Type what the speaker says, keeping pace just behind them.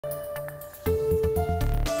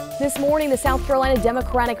This morning, the South Carolina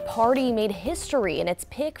Democratic Party made history in its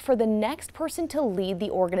pick for the next person to lead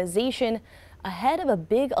the organization ahead of a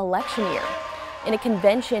big election year. In a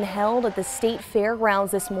convention held at the state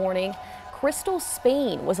fairgrounds this morning, Crystal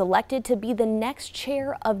Spain was elected to be the next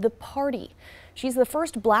chair of the party. She's the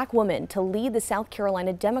first black woman to lead the South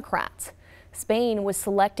Carolina Democrats. Spain was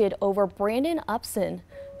selected over Brandon Upson,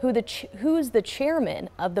 who's the chairman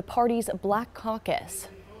of the party's Black Caucus.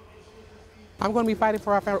 I'm going to be fighting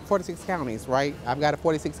for our 46 counties, right? I've got a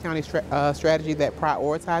 46 county strategy that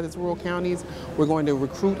prioritizes rural counties. We're going to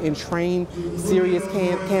recruit and train serious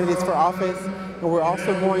candidates for office. And we're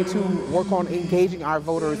also going to work on engaging our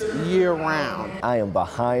voters year round. I am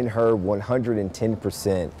behind her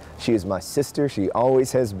 110%. She is my sister, she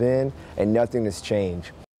always has been, and nothing has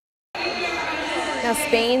changed. Now,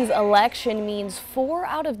 Spain's election means 4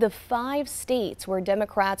 out of the 5 states where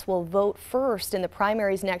Democrats will vote first in the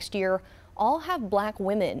primaries next year all have black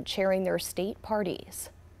women chairing their state parties.